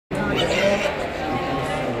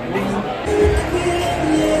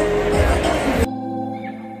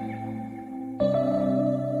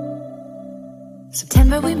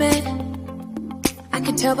that we met, I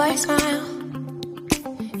could tell by your smile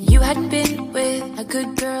you hadn't been with a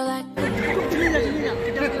good girl like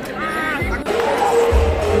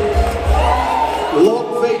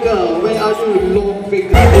Lord Faker, where are you, Lord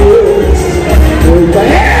Faker?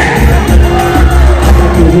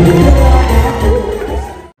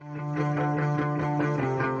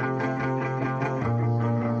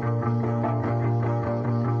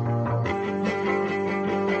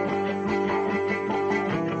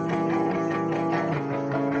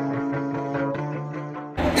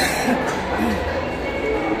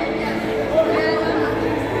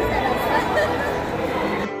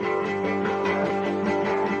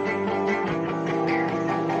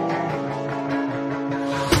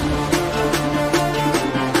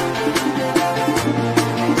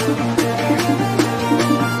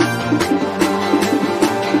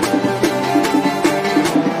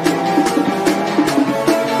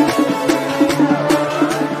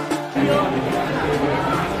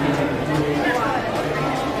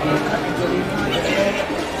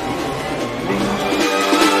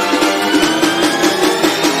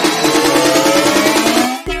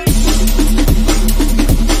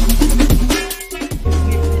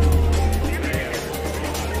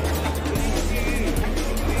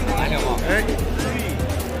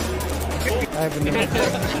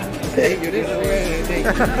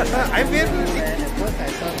 I biết.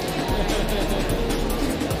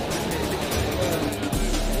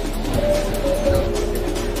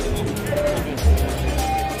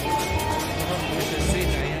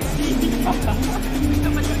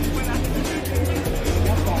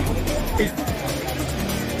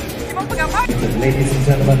 Ladies and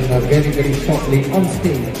gentlemen, very shortly on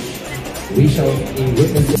stage, we shall be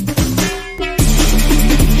witnessing.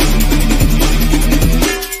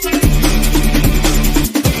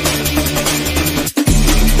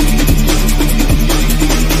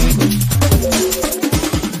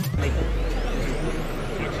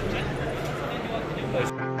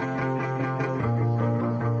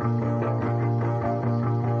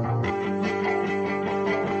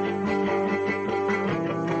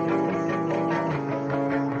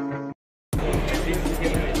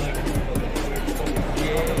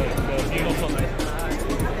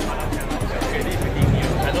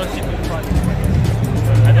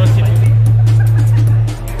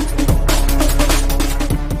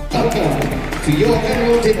 To your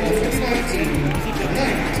annual dinner 2019,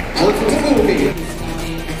 tonight, out of the movie.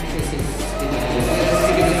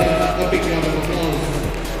 A big round of applause.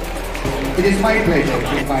 It is my pleasure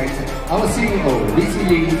to invite our CEO, Lizzie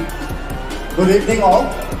Lee. Good evening all.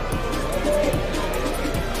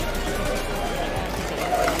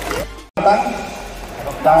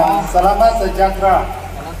 Dan selamat sejahtera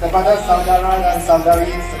kepada saudara dan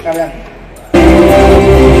saudari sekalian.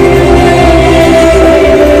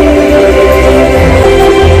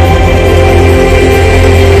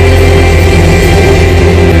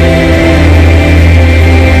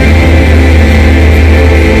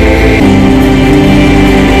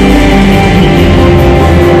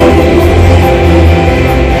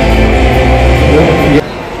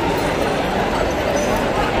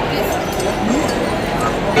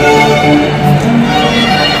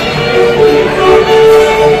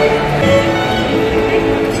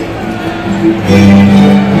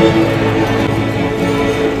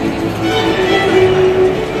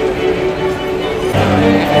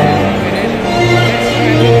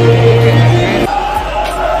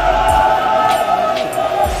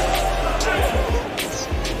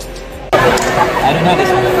 I don't know this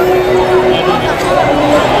one.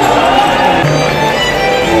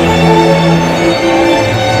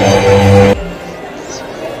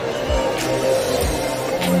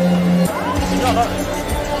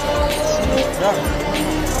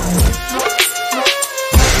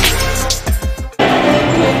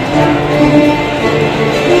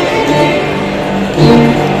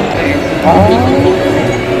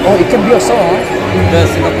 Oh, it can be a song. The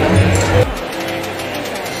Singapore.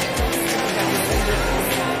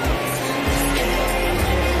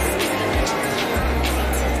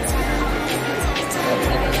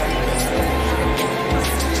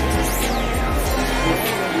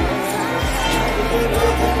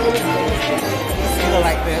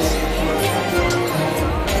 Like this.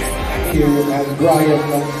 You and Brian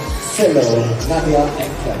Cello, Nadia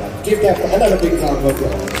and Clara. Give them another big round of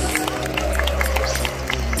applause.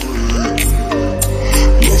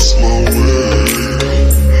 That's my way.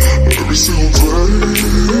 Every single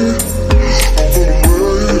day, I'm gonna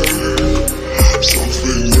make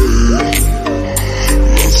something new.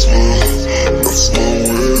 That's my way.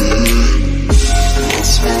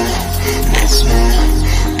 That's my.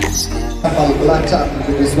 Kapal pelacak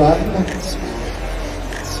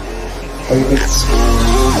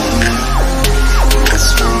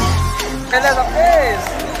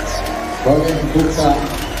Boleh buka.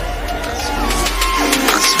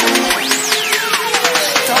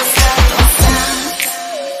 Don't stop, don't stop.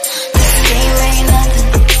 This game ain't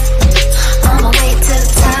nothing. I'ma wait to the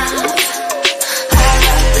top. I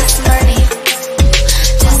love this money.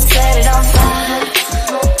 Just set it on fire.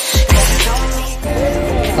 'Cause it don't need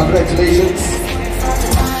Congratulations. for the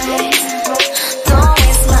night. Don't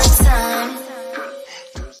waste my time.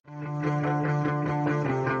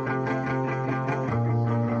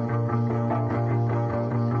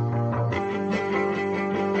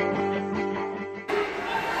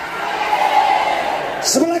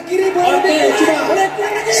 Sebelah kiri bola coba. 1,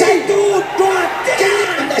 2, 3.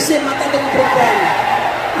 Anda siap mata dengan perempuan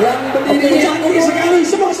yang berdiri tinggi sekali.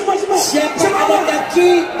 Semua. Siapa ada kaki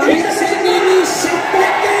di sini ini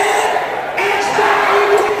sampaikan.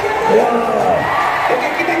 Oke,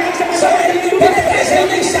 kita nyanyi sama-sama. Saya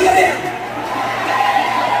nyanyi sekalian.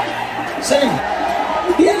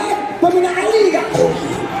 Dia peminat Ali kan?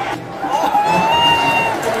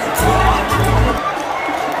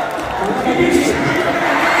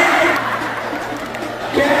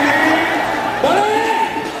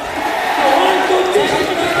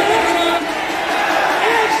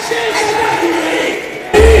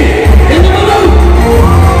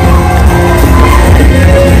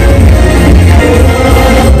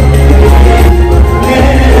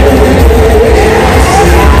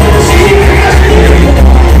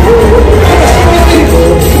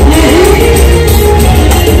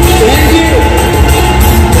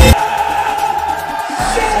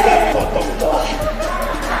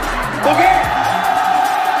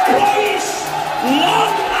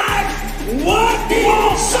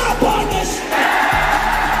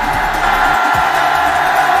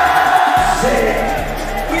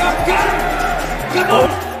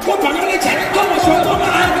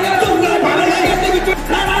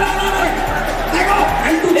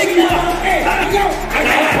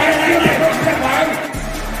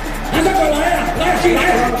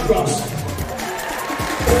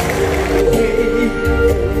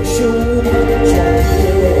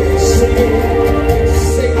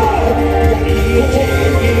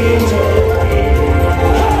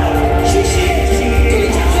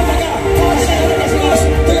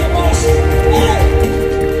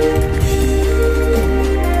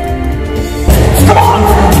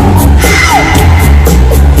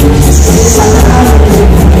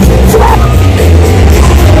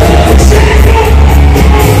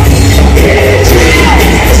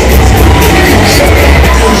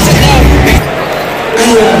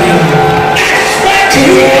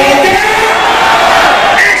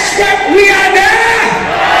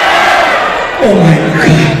 Oh my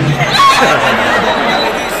God.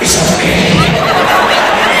 It's okay.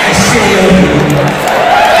 I see you.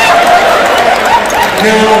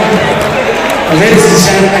 Now, ladies and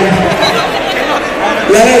gentlemen,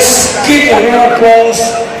 let us give a round of applause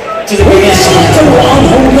to the biggest the one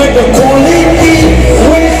who made the quality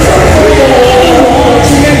with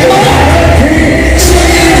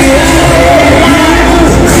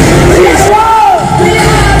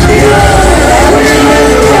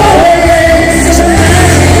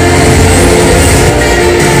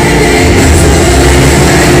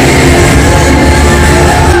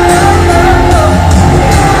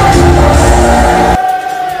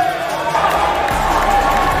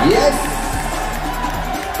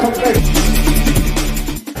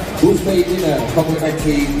buffet dinner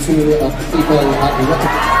complimentary to people at the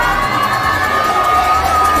restaurant.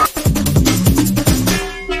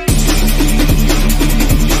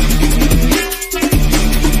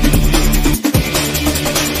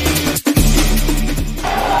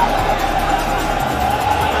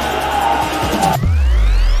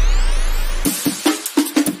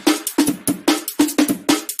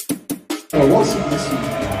 A washing machine.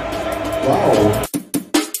 Wow.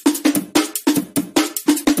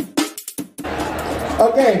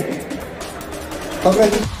 Okay.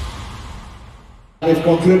 Congratulations. We've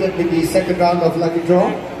concluded with the second round of lucky draw.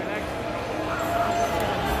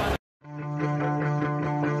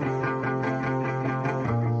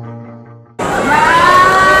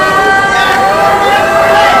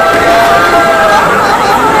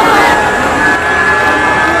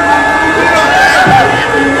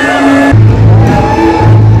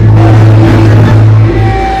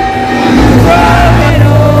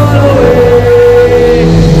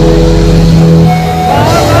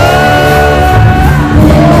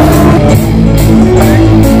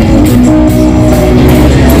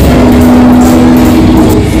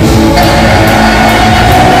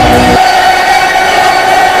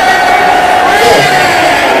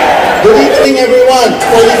 Good evening, everyone.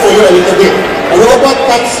 Spoiling for you a little bit. A robot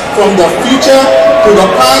comes from the future to the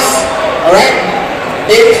past, alright?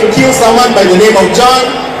 Aims to kill someone by the name of John,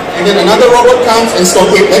 and then another robot comes and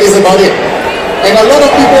stops it. That is about it. And a lot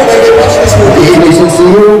of people, when they watch this movie, Malaysia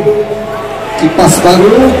Zero, kipas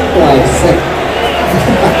baru, prize.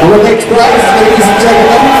 Our next prize, ladies and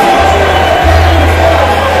gentlemen.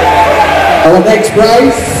 Our next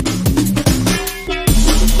prize.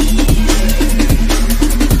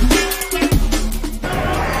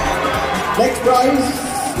 Next prize,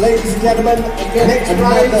 ladies and gentlemen. Again, next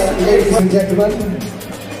prize, ladies and gentlemen.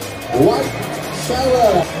 White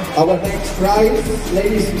shower. Our next prize,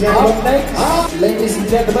 ladies and gentlemen. Ladies and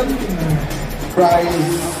gentlemen.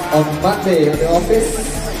 Prize on Monday at the office.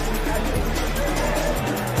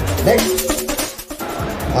 Next.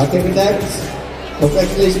 Okay, with that,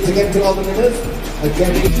 congratulations again to all the winners.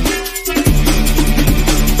 Again.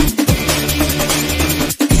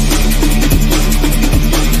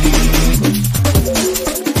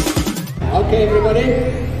 Okay, everybody.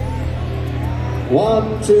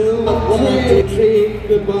 1, 2, 1, 2, 3.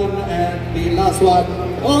 Good one, and the last one.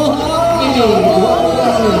 Oh,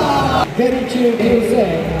 very cute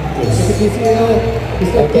music.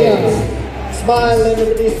 Mr. Chaos. Smile,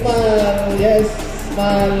 everybody, smile. Yes,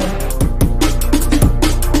 smile.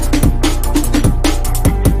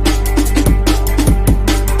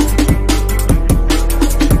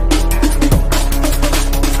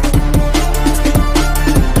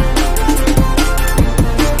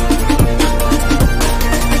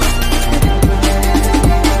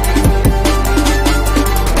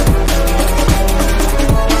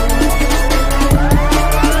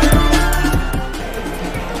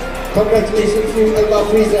 Congratulations to the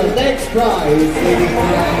freezer. Next prize, ladies and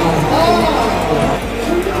gentlemen.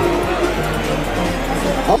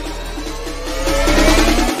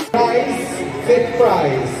 Prize, fifth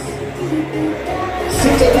prize.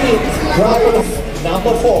 Citadine prize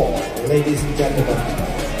number 4, ladies and gentlemen.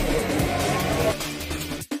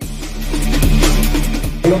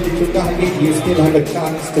 Belum ditukar lagi, you still have a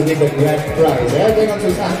chance to win the grand prize. Jangan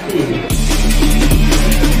susah hati.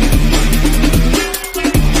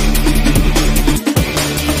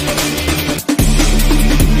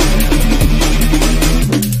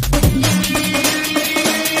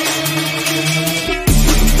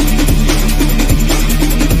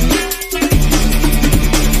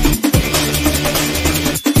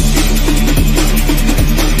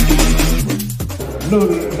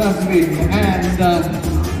 Nazrin and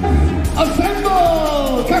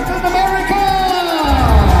assemble Captain America!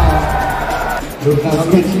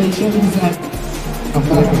 Congratulations and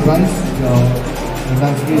complete the prize.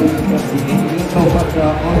 Nazrin, the Imperial, so much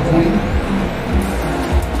all three.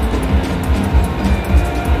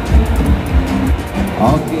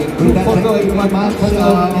 Okay, group photo everyone.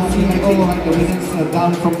 CEO and the winners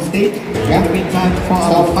down from the stage. In the meantime, for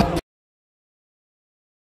our